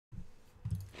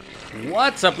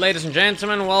What's up, ladies and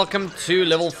gentlemen? Welcome to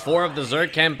level 4 of the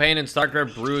Zerg campaign in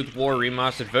Starcraft Brood War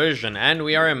Remastered version. And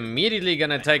we are immediately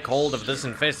gonna take hold of this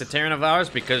infested Terran of ours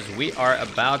because we are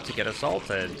about to get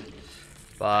assaulted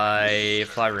by,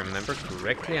 if I remember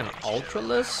correctly, an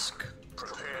Ultralisk.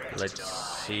 Let's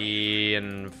see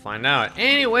and find out.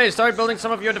 Anyway, start building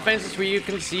some of your defenses where you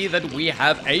can see that we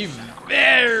have a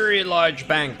very large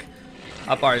bank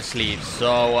up our sleeve.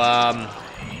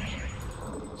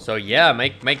 So yeah,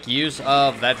 make use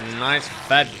of that nice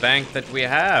fat bank that we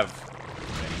have.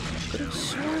 Could have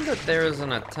sworn that there is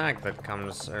an attack that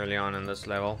comes early on in this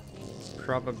level.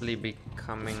 Probably be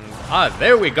coming. Ah,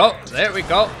 there we go. There we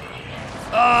go.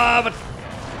 Ah, but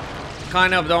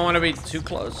kind of don't want to be too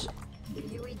close. The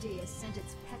UED has sent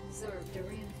its pet Zerg to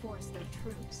reinforce their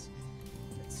troops.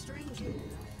 But strangely enough,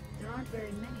 there aren't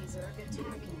very many Zerg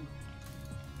attacking.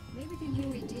 Maybe the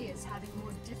UED is having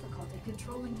more difficulty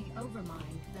controlling the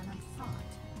Overmind than I thought.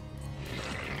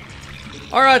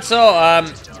 Alright, so,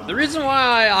 the reason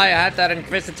why I had that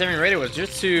infested Terran ready was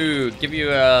just to give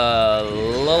you a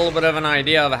little bit of an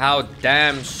idea of how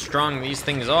damn strong these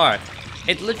things are.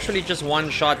 It literally just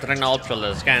one-shot an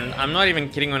Ultralisk, and I'm not even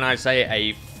kidding when I say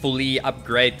a fully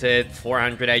upgraded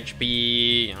 400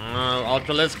 HP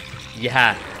Ultralisk.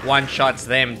 Yeah, one-shots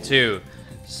them too.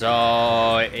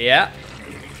 So, yeah.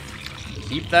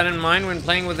 Keep that in mind when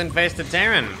playing with infested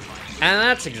Terran. And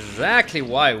that's exactly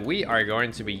why we are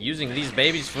going to be using these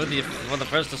babies for the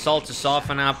first assault to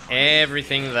soften up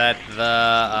everything that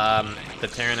the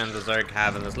Terran and the Zerg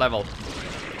have in this level.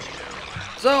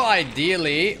 So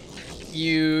ideally,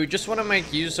 you just want to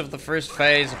make use of the first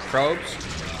phase of probes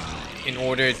in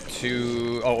order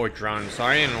to, or drones,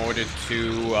 sorry, in order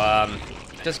to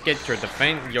just get your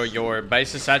defense, your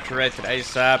bases saturated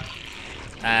ASAP,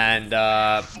 and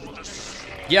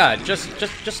yeah, just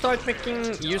start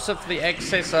making use of the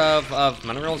excess of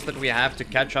minerals that we have to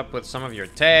catch up with some of your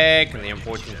tech and the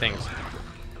important things.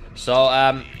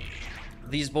 So,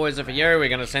 these boys over here, we're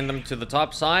gonna send them to the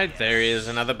top side. There is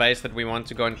another base that we want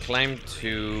to go and claim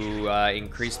to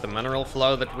increase the mineral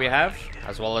flow that we have,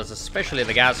 as well as especially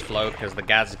the gas flow, because the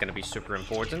gas is gonna be super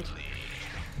important.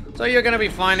 So you're gonna be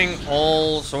finding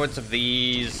all sorts of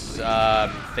these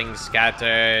things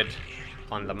scattered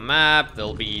on the map.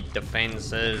 There'll be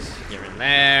defenses here and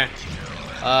there.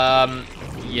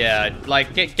 Yeah,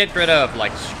 like get rid of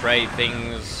like stray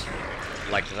things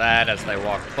like that as they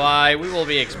walk by. We will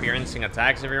be experiencing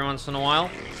attacks every once in a while.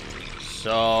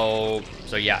 So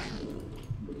yeah.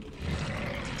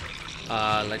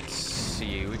 Let's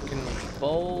see. We can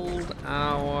fold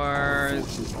our.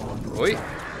 Oi.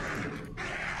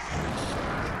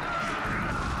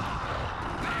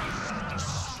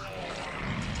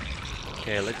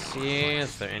 Okay, let's see.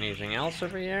 Is there anything else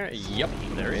over here? Yep,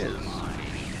 there is.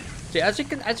 See, as you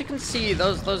can see,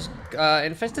 those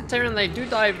infested Terran, they do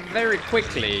die very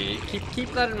quickly.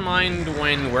 Keep that in mind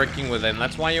when working with them.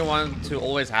 That's why you want to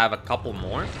always have a couple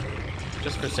more,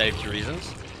 just for safety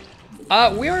reasons.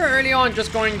 We are early on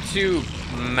just going to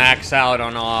max out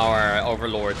on our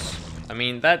overlords. I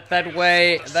mean, that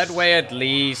way at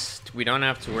least we don't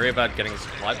have to worry about getting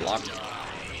supply blocked.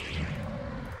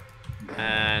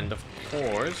 And of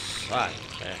course,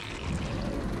 okay.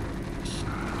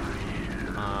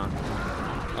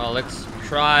 Well, let's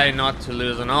try not to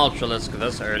lose an Ultralisk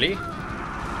this early.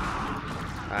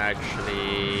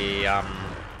 Actually, I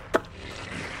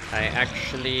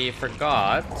actually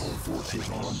forgot.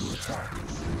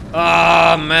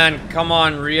 Oh man, come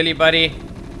on, really, buddy?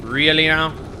 Really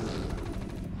now?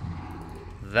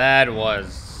 That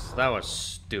was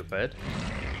stupid.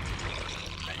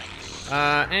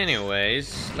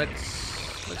 Anyways,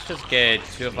 let's just get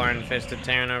two of our infested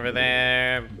Terran over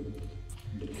there.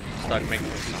 Start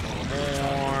making some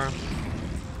more.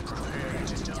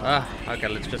 Okay,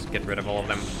 let's just get rid of all of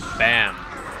them. Bam.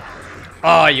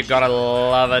 Oh, you gotta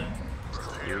love it.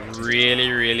 You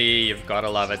really, you've gotta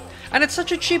love it. And it's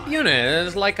such a cheap unit.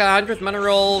 It's like 100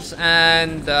 minerals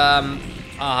and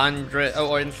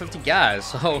 150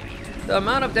 gas. So the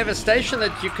amount of devastation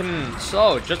that you can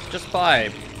sow just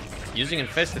by using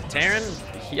infested Terran,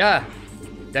 yeah,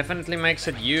 definitely makes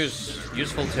it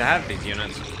useful to have these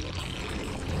units.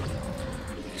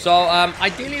 So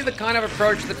ideally the kind of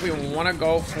approach that we want to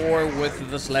go for with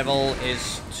this level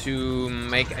is to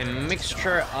make a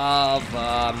mixture of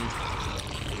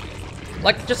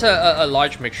like just a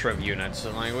large mixture of units.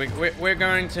 So like we're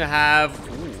going to have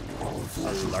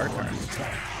a lurker.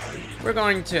 We're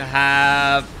going to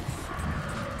have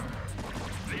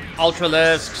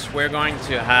Ultralisks, we're going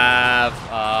to have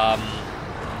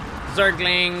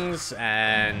Zerglings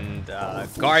and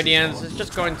Guardians. It's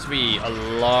just going to be a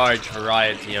large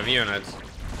variety of units.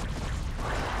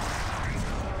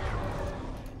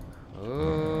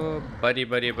 Oh, buddy,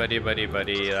 buddy, buddy, buddy,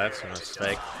 buddy. That's a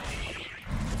mistake.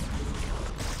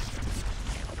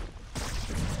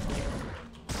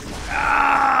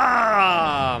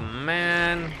 Ah,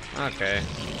 man. Okay.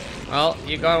 Well,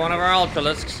 you got one of our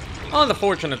Ultralisks. On the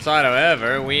fortunate side,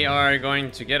 however, we are going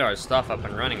to get our stuff up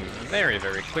and running very,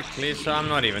 very quickly, so I'm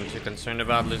not even too concerned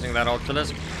about losing that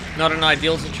Ultralisk. Not an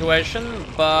ideal situation,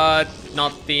 but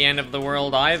not the end of the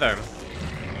world either.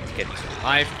 Let's get to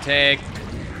Hive Tech.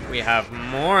 We have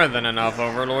more than enough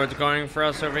Overlords going for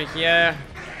us over here.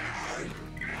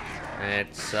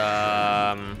 Let's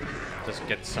just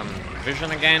get some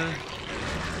vision again.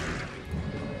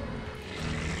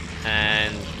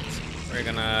 And we're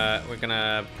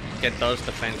gonna get those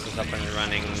defenses up and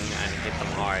running and hit them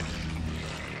hard.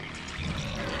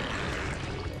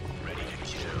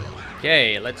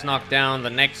 Okay, let's knock down the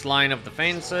next line of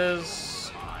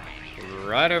defenses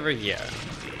right over here.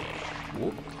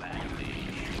 Whoop.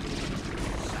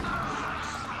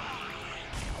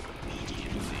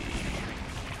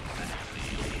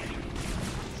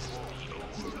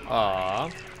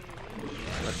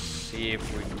 Let's see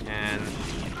if we can.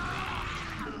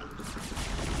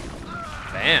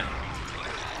 Bam.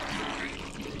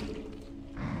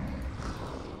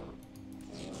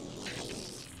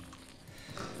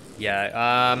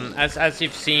 Yeah, as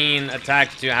you've seen,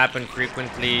 attacks do happen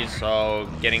frequently, so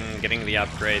getting the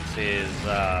upgrades is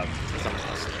a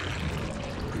must.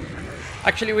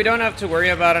 Actually, we don't have to worry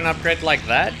about an upgrade like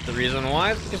that. The reason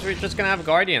why is because we're just gonna have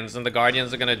Guardians, and the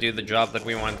Guardians are gonna do the job that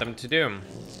we want them to do.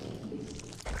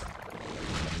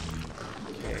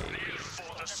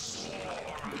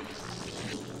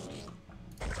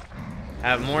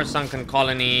 Have more sunken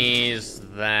colonies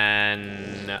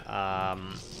than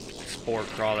spore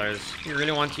crawlers. If you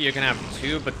really want to, you can have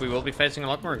 2, but we will be facing a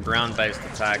lot more ground-based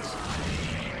attacks.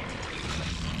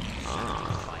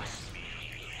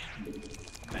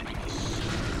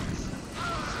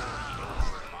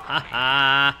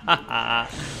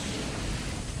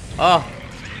 Oh,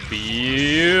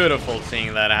 beautiful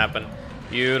seeing that happen.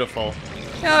 Beautiful.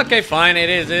 Yeah, okay, fine. It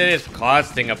is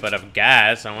costing a bit of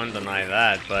gas. I won't deny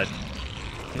that, but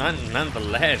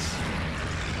nonetheless,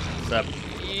 it's a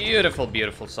beautiful,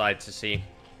 beautiful sight to see.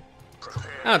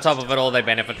 And on top of it all, they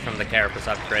benefit from the Carapace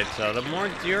upgrade, so the more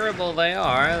durable they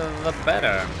are, the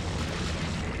better.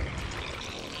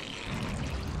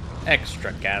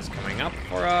 Extra gas coming up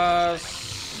for us.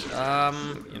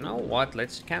 You know what?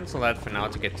 Let's cancel that for now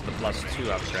to get to the +2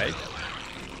 upgrade.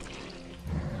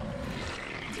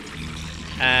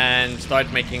 And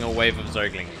start making a wave of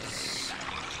Zerglings.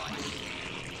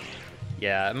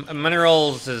 Yeah,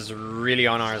 minerals is really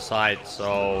on our side,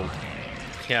 so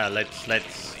yeah, let's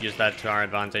use that to our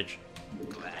advantage.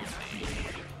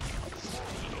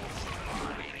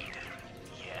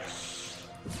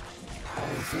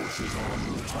 Our forces are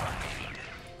under attack.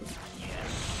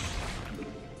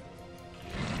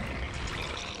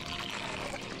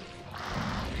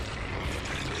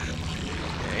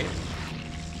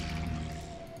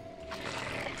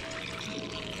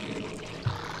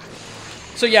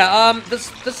 So yeah,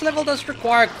 this level does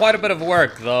require quite a bit of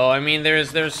work, though. I mean,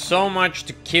 there's so much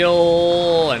to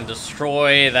kill and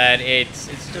destroy that it's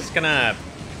just gonna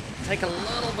take a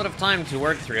little bit of time to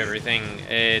work through everything.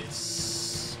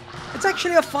 It's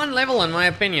actually a fun level, in my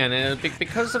opinion,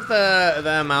 because of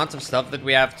the amount of stuff that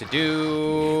we have to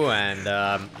do and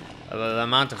the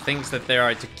amount of things that there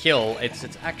are to kill. It's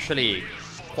actually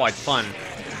quite fun.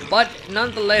 But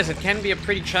nonetheless, it can be a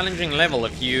pretty challenging level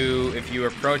if you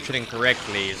approach it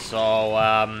incorrectly. So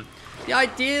the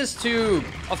idea is to,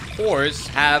 of course,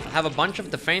 have a bunch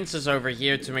of defenses over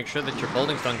here to make sure that your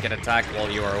buildings don't get attacked while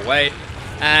you are away.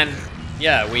 And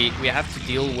yeah, we have to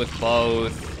deal with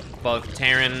both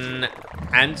Terran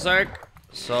and Zerg.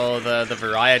 So the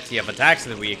variety of attacks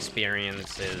that we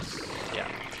experience is, yeah,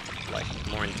 like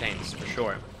more intense for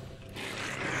sure.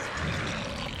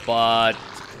 But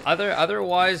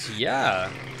otherwise, yeah,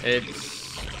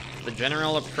 the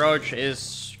general approach is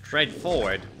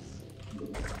straightforward.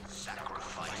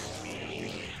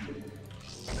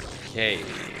 Okay,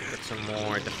 get some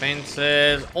more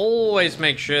defenses. Always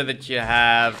make sure that you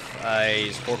have a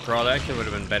spore crawler. Actually, it would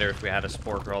have been better if we had a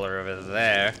spore crawler over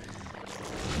there,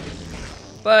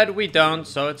 but we don't,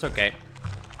 so it's okay.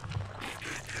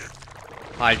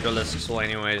 Hydralisks will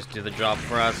anyways do the job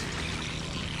for us.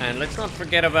 And let's not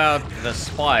forget about the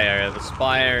Spire. The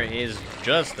Spire is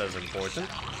just as important.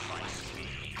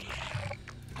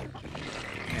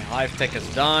 Okay, Hive Tech is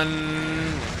done.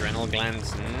 Adrenal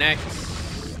glands next.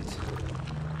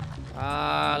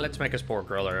 Let's make a spore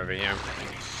crawler over here.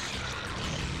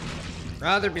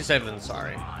 Rather be safe than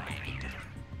sorry.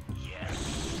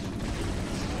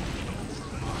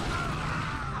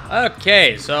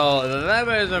 Okay, so that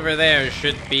base over there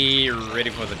should be ready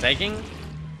for the taking.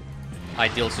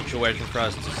 Ideal situation for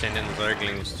us to send in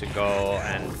Zerglings to go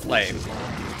and play.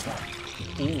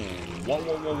 Ooh. Whoa,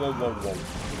 whoa, whoa, whoa,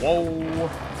 whoa, whoa.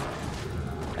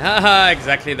 Haha,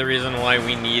 exactly the reason why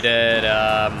we needed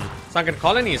sunken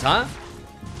colonies, huh?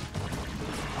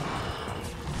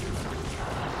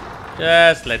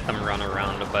 Just let them run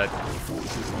around a bit.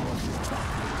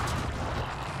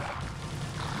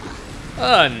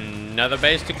 Another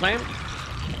base to claim.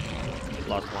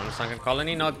 Lost one sunken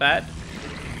colony, not bad.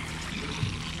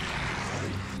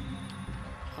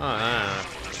 Oh,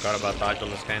 forgot about the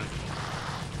Idolus game.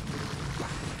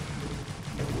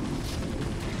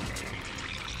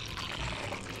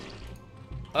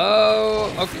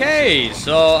 Oh, okay.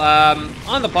 So,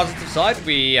 on the positive side,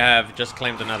 we have just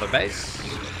claimed another base.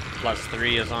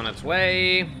 +3 is on its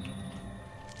way.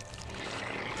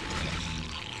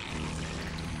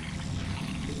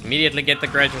 Immediately get the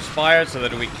Great Spire so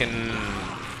that we can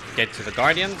get to the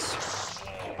Guardians.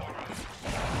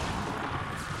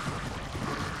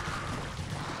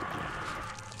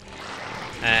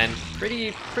 And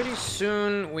pretty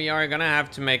soon we are gonna have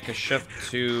to make a shift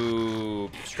to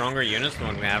stronger units than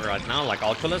what we have right now, like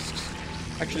Ultralisks.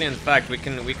 Actually, in fact, we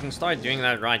can start doing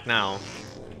that right now.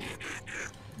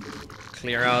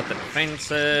 Clear out the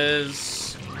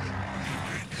defenses.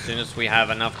 As soon as we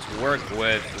have enough to work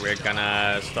with, we're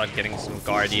gonna start getting some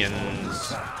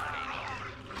Guardians.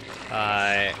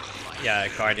 Yeah,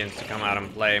 Guardians to come out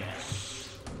and play.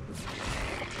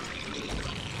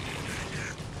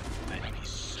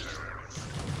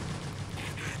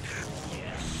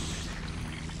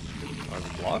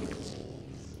 Block?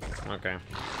 Okay.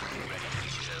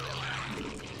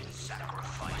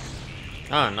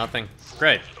 Oh, nothing.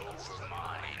 Great.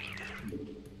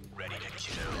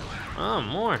 Oh,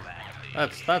 more.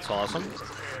 That's awesome.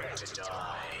 Let's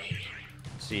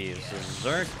see, it's a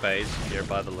Zerg base here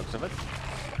by the looks of it.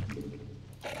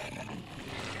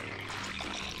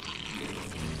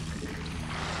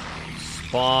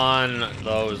 Spawn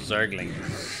those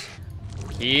Zerglings.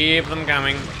 Keep them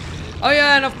coming. Oh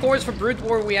yeah, and of course for Brute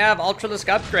War we have Ultralisk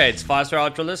upgrades, faster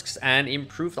Ultralisks and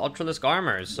improved Ultralisk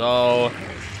armor. So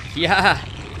yeah,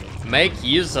 make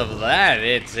use of that.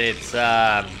 It's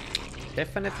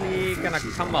definitely gonna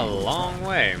come a long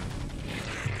way.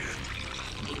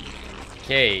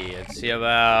 Okay, let's see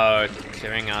about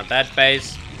clearing out that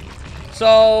base.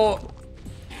 So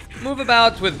move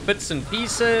about with bits and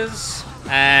pieces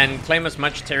and claim as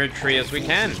much territory as we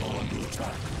can.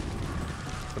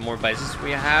 The more bases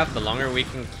we have, the longer we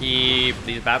can keep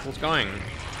these battles going.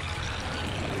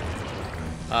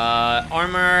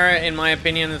 Armor, in my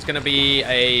opinion, is going to be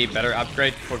a better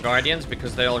upgrade for Guardians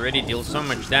because they already deal so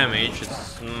much damage.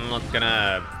 It's not going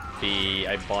to be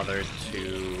a bother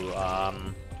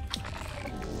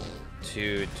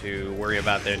to worry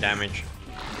about their damage.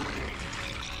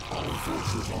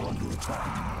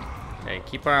 Okay,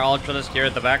 keep our Ultralisk here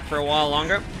at the back for a while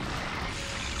longer.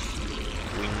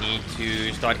 We need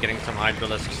to start getting some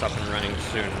Hydralisks up and running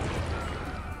soon.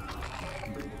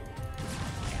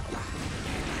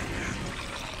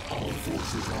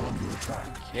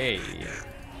 Okay.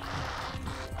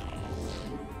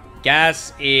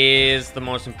 Gas is the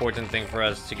most important thing for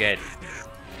us to get.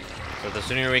 So the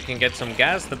sooner we can get some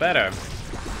gas, the better.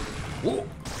 Woo!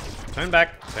 Turn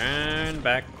back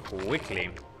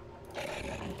quickly.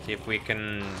 See if we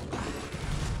can...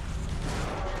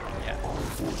 Yeah.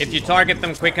 If you target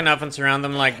them quick enough and surround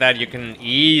them like that, you can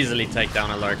easily take down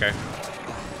a lurker.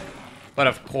 But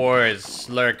of course,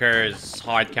 lurkers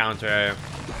hard counter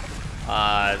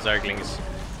Zerglings.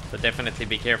 So definitely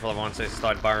be careful once they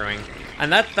start burrowing.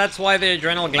 And that's why the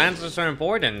adrenal glands are so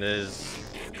important, is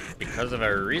because of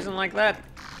a reason like that.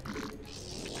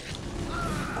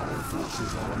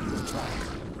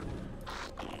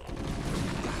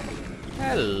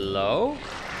 Hello.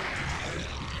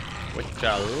 Would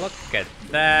ya look at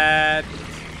that?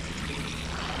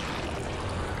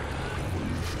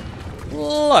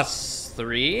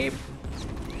 +3.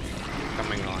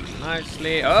 Coming on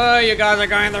nicely. Oh, you guys are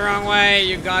going the wrong way.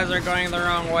 You guys are going the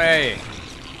wrong way.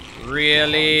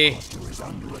 Really?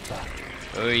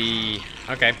 Oy.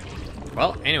 Okay.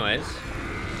 Well, anyways,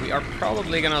 we are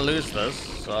probably gonna lose this,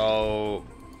 so...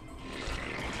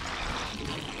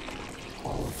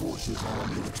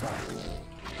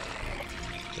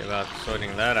 See about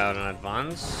sorting that out in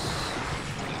advance.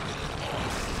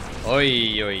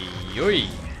 Oi, oi, oi.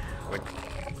 Wait.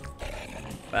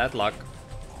 Bad luck.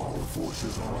 Our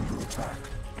forces are under attack.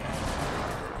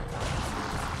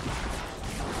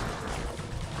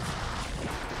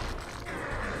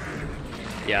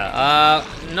 Yeah,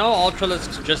 no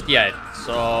Ultralisks just yet.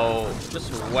 So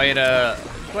just wait a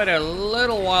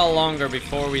little while longer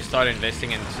before we start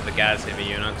investing into the gas heavy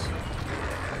units.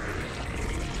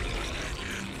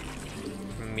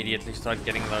 Immediately start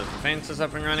getting those defenses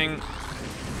up and running.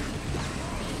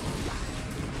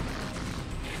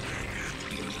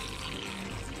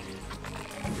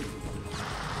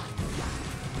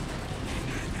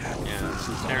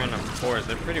 Yeah, Terran of course,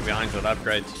 they're pretty behind with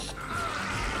upgrades.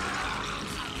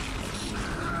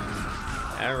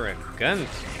 Arrogant.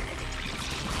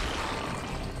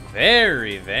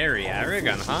 Very, very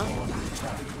arrogant, huh?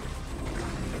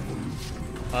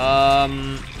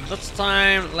 This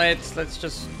time, let's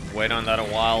just wait on that a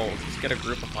while. Let's get a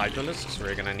group of Hydralisks.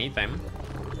 We're gonna need them.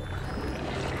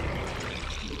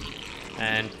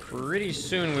 And pretty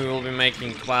soon we will be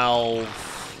making 12,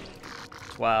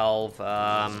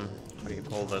 what do you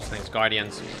call those things?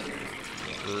 Guardians.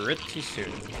 Pretty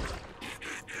soon.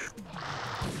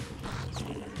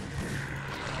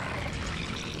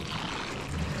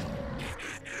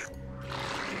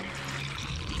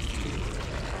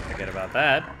 Forget about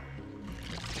that.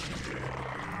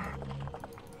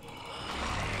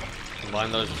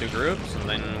 Combine those two groups, and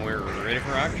then we're ready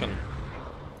for action.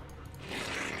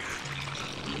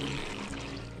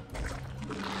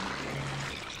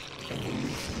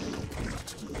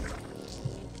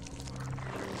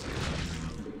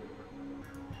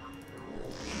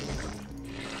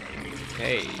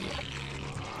 Okay.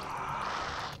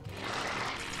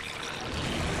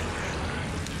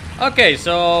 Okay,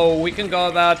 so we can go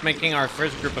about making our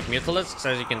first group of Mutalisks.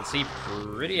 As you can see,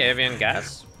 pretty heavy on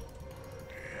gas.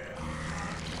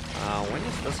 When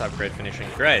is this upgrade finishing?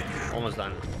 Great, almost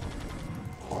done.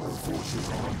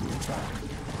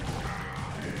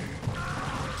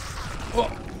 Oh,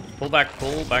 pull back,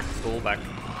 pull back, pull back.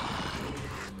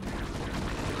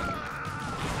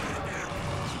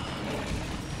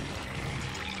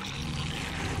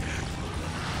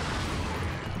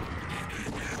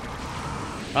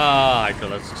 Ah,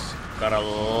 Hydralisks. Gotta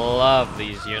love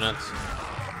these units.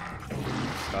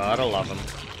 Gotta love them.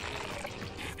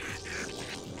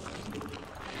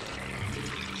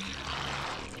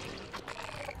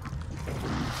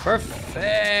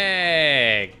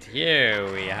 Perfect! Here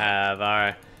we have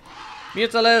our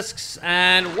Mutalisks,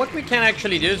 and what we can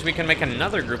actually do is we can make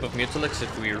another group of Mutalisks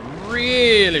if we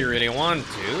really, really want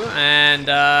to, and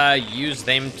use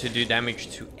them to do damage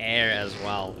to air as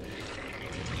well.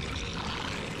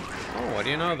 Oh, what do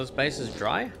you know? This base is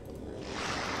dry?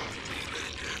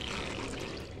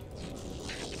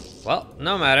 Well,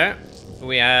 no matter.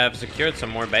 We have secured some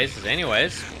more bases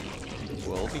anyways.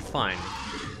 We'll be fine.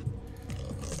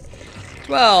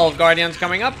 12 Guardians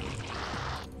coming up.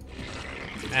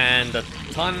 And a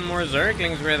ton more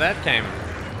Zerglings where that came.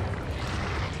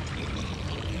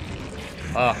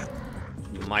 Oh.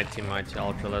 Mighty, mighty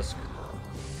Ultralisk.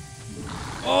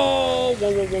 Oh!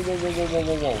 Whoa, whoa, whoa, whoa, whoa, whoa,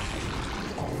 whoa, whoa.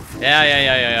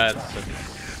 Yeah.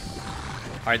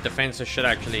 Our defenses should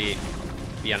actually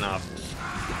be enough.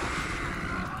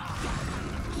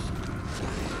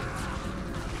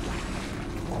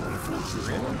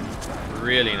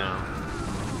 Really now.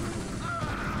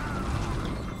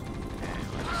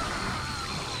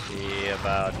 See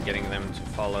about getting them to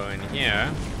follow in here.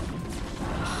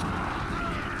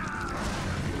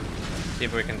 See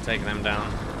if we can take them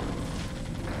down.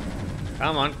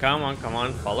 Come on, come on, come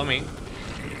on, follow me.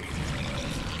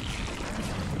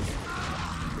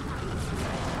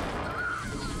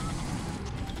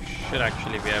 Should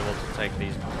actually be able to take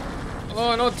these.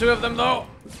 Oh, no, two of them though.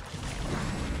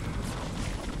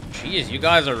 Jeez, you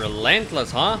guys are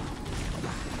relentless, huh?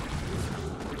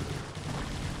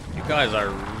 You guys are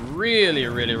really,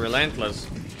 really relentless.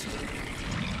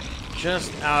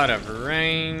 Just out of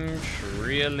range,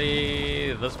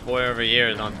 really? This boy over here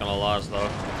is not gonna last though.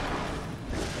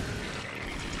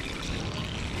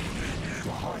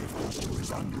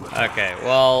 Okay,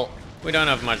 well, we don't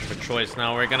have much of a choice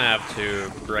now. We're gonna have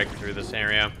to break through this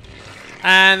area.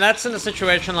 And that's in a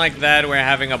situation like that where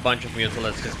having a bunch of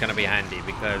Mutalisks is gonna be handy,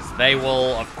 because they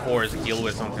will, of course, deal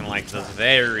with something like this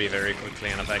very, very quickly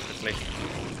and effectively.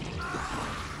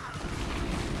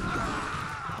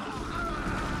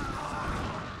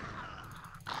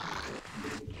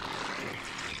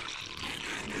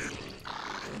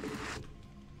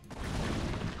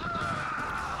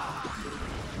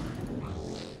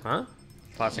 Huh?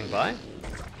 Passing by?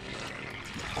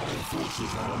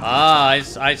 Ah,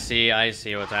 I see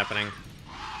what's happening.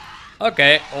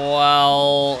 Okay,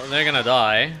 well, they're gonna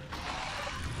die.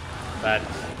 That's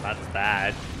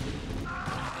bad.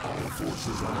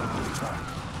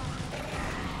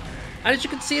 And as you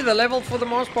can see, the level for the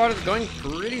most part is going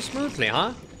pretty smoothly,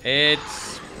 huh?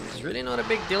 It's really not a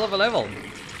big deal of a level.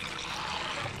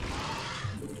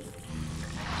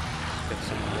 Get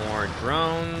some more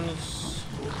drones.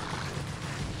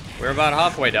 We're about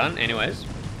halfway done, anyways.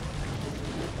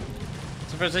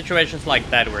 So for situations like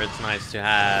that where it's nice to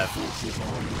have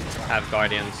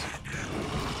guardians.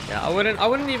 Yeah, I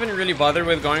wouldn't even really bother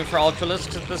with going for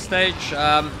Ultralisks at this stage.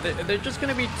 They're just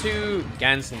gonna be too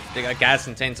gas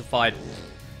intensified.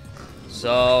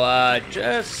 So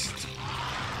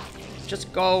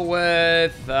just go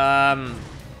with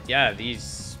yeah,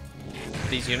 these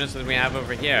units that we have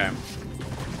over here.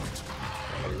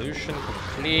 Evolution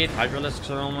complete. Hydralisks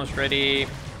are almost ready.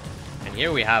 And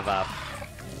here we have a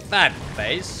fat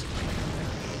base.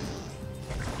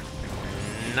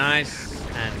 Nice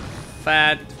and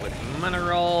fat with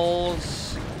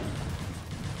minerals.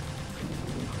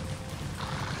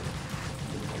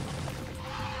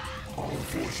 Our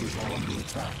forces are under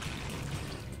attack.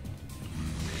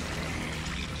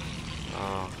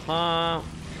 Uh-huh.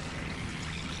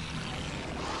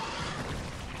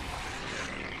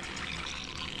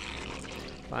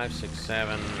 Five, 6,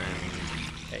 7, and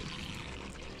 8.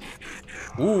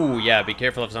 Ooh, yeah, be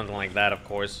careful of something like that, of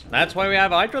course. That's why we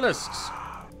have Hydralisks.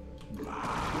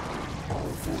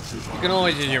 You can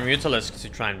always use your Mutalisks to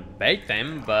try and bait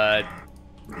them, but...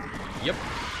 Yep.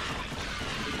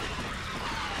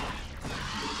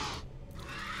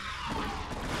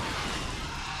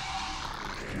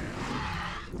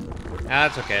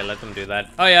 That's okay, let them do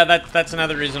that. Oh yeah, that's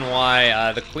another reason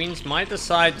why the queens might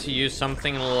decide to use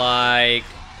something like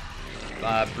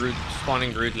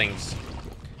spawning broodlings.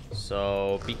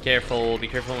 So be careful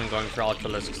when going for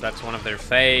Ultralisks. That's one of their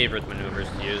favorite maneuvers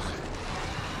to use.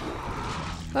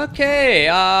 Okay,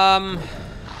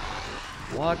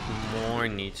 what more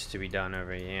needs to be done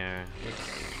over here?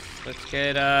 Let's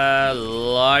get a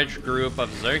large group of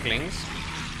Zerglings.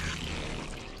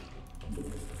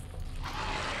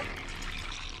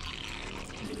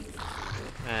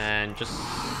 And just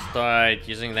start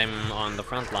using them on the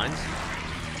front lines.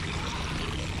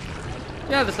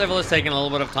 Yeah, this level is taking a little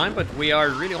bit of time, but we are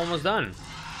really almost done.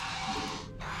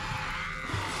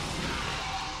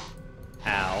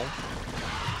 Ow.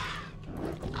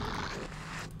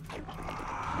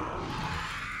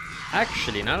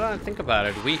 Actually, now that I think about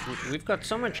it, we've got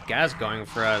so much gas going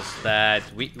for us that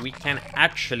we can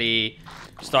actually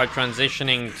start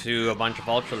transitioning to a bunch of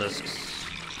Ultralisks.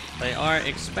 They are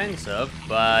expensive,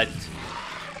 but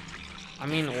I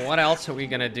mean, what else are we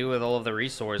gonna do with all of the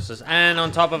resources? And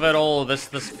on top of it all, this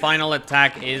final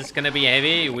attack is gonna be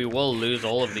heavy. We will lose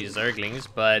all of these Zerglings,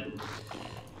 but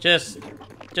just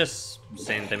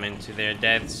send them into their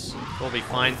deaths. We'll be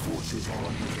fine.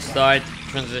 Start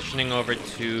transitioning over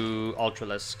to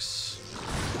Ultralisks.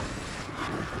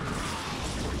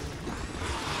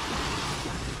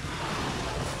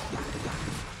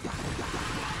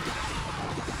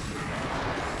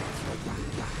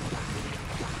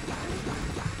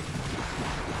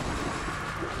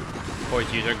 Of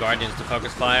course, use your guardians to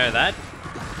focus fire that.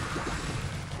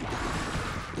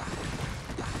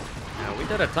 Now, we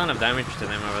did a ton of damage to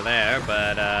them over there,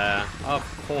 but of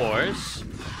course,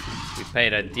 we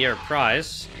paid a dear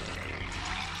price.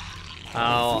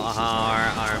 How are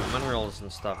our minerals and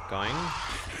stuff going?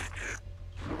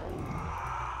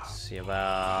 Let's see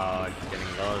about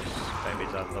getting those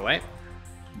babies out of the way.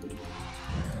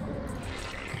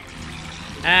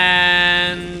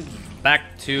 And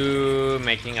back to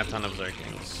making a ton of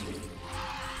Zerglings.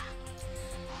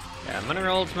 Yeah,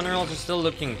 minerals are still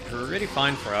looking pretty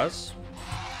fine for us.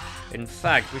 In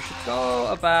fact, we should go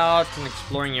about and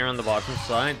exploring here on the bottom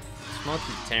side. It's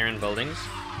mostly Terran buildings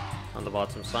on the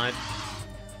bottom side.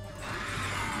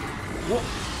 Whoa.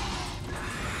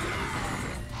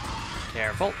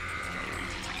 Careful.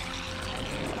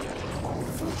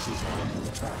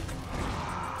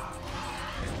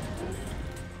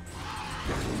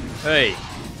 Hey,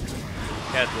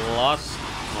 get lost,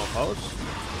 mofos.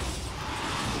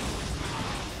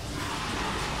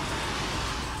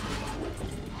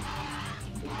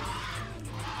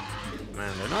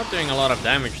 Man, they're not doing a lot of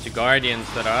damage to guardians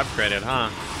that are upgraded, huh?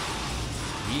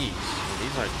 Jeez,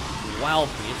 these are 12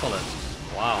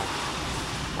 Mutalisks. Wow.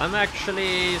 I'm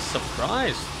actually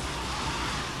surprised.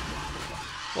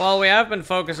 Well, we have been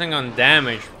focusing on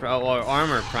damage or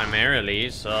armor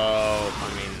primarily, so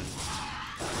I mean,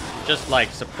 just like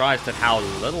surprised at how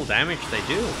little damage they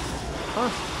do. Huh.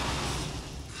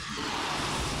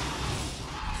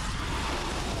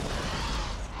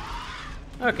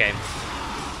 Okay.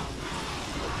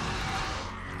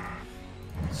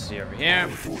 Let's see over here.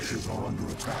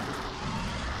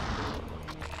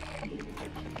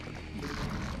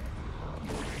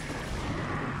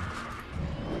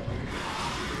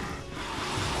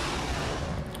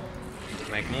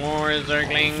 Make more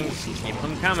Zerglings. Keep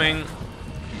them coming.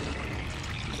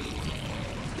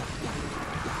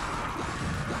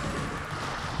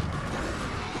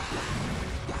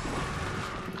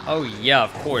 Oh yeah,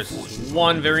 of course.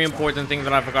 One very important thing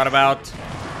that I forgot about.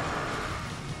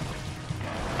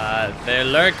 The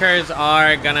lurkers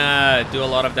are gonna do a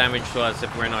lot of damage to us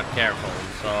if we're not careful.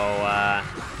 So,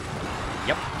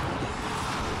 yep.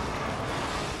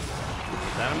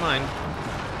 Keep that in mind.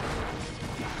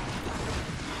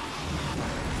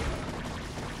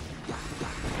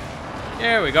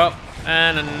 Here we go.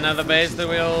 And another base that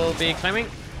we'll be claiming.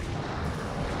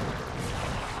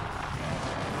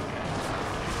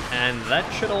 And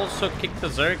that should also kick the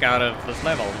Zerg out of this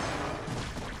level.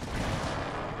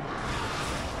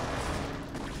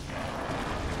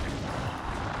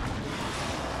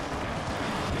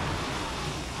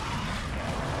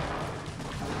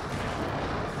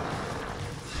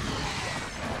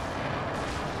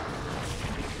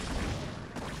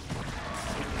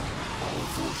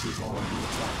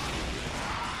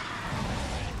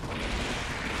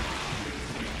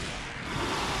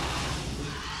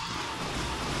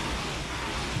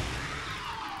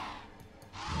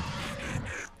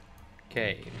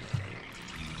 Okay.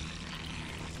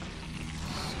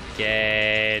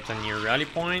 Get a new rally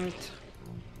point.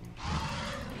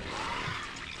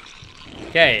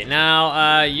 Okay,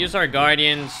 now use our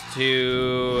guardians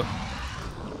to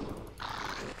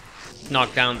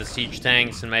knock down the siege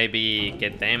tanks and maybe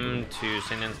get them to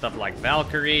send in stuff like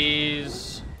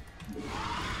Valkyries.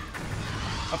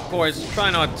 Of course,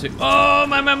 try not to. Oh,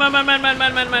 man.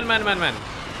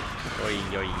 Oi,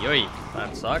 oi, oi.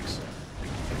 That sucks.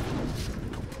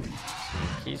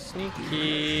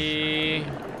 Sneaky.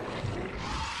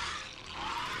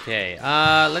 Okay,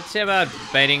 let's see about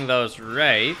baiting those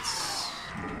raids.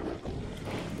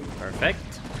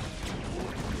 Perfect.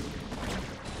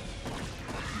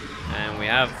 And we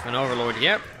have an overlord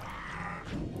here.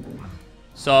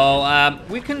 So,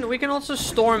 we can also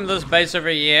storm this base over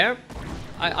here.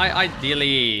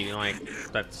 Ideally, like,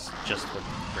 that's just what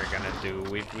we're gonna do.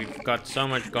 We've got so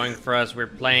much going for us. We're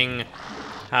playing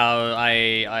how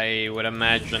I would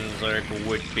imagine Zerg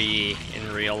would be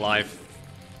in real life.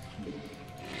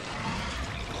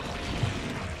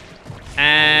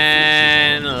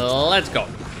 And let's go.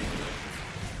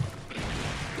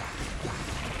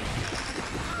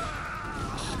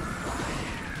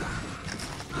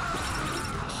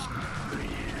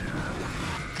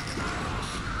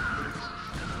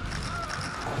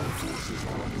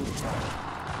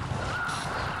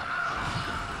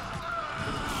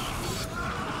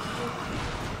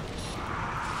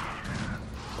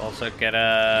 Also get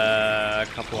a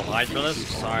couple of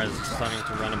Hydralisks. Ours is starting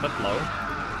to run a bit low.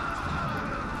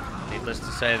 Needless to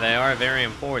say, they are very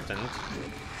important.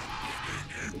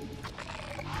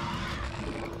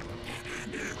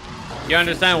 You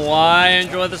understand why I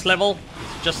enjoy this level?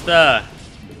 It's just a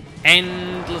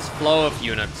endless flow of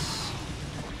units.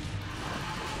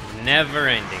 Never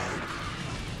ending.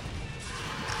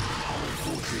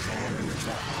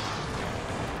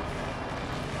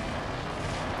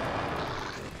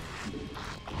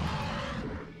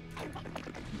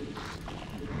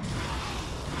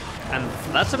 And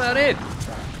that's about it.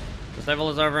 This level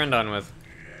is over and done with.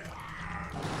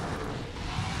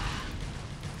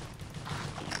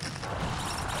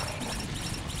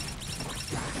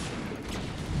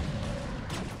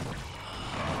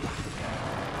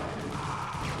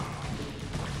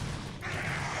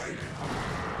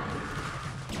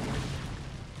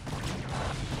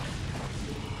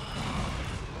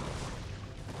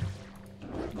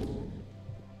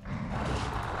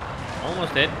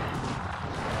 Almost it.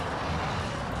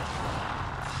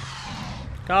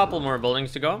 Couple more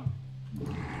buildings to go.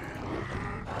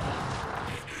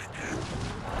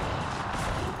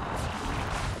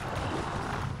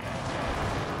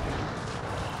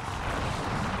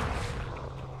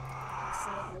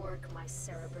 Excellent work, my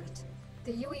Cerebrate.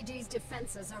 The UEG's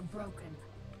defenses are broken.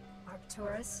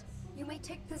 Arcturus, you may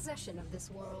take possession of this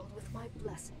world with my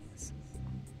blessings.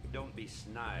 Don't be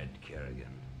snide,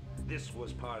 Kerrigan. This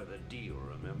was part of the deal,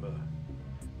 remember?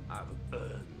 I've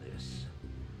earned this.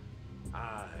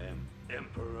 I am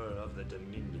Emperor of the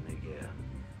Dominion again.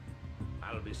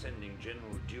 I'll be sending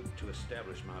General Duke to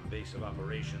establish my base of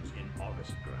operations in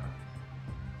August Ground.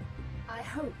 I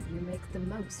hope you make the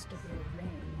most of your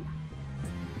reign.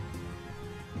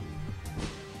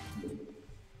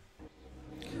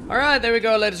 Alright, there we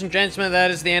go, ladies and gentlemen.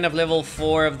 That is the end of level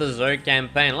 4 of the Zerg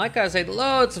campaign. Like I said,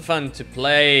 loads of fun to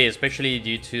play, especially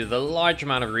due to the large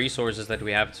amount of resources that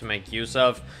we have to make use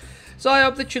of. So I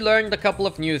hope that you learned a couple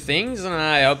of new things, and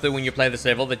I hope that when you play this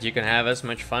level that you can have as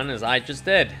much fun as I just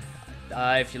did.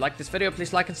 If you like this video,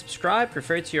 please like and subscribe.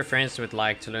 Refer it to your friends who would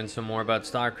like to learn some more about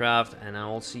StarCraft. And I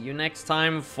will see you next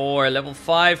time for level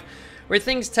 5, where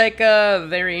things take a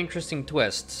very interesting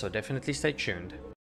twist. So definitely stay tuned.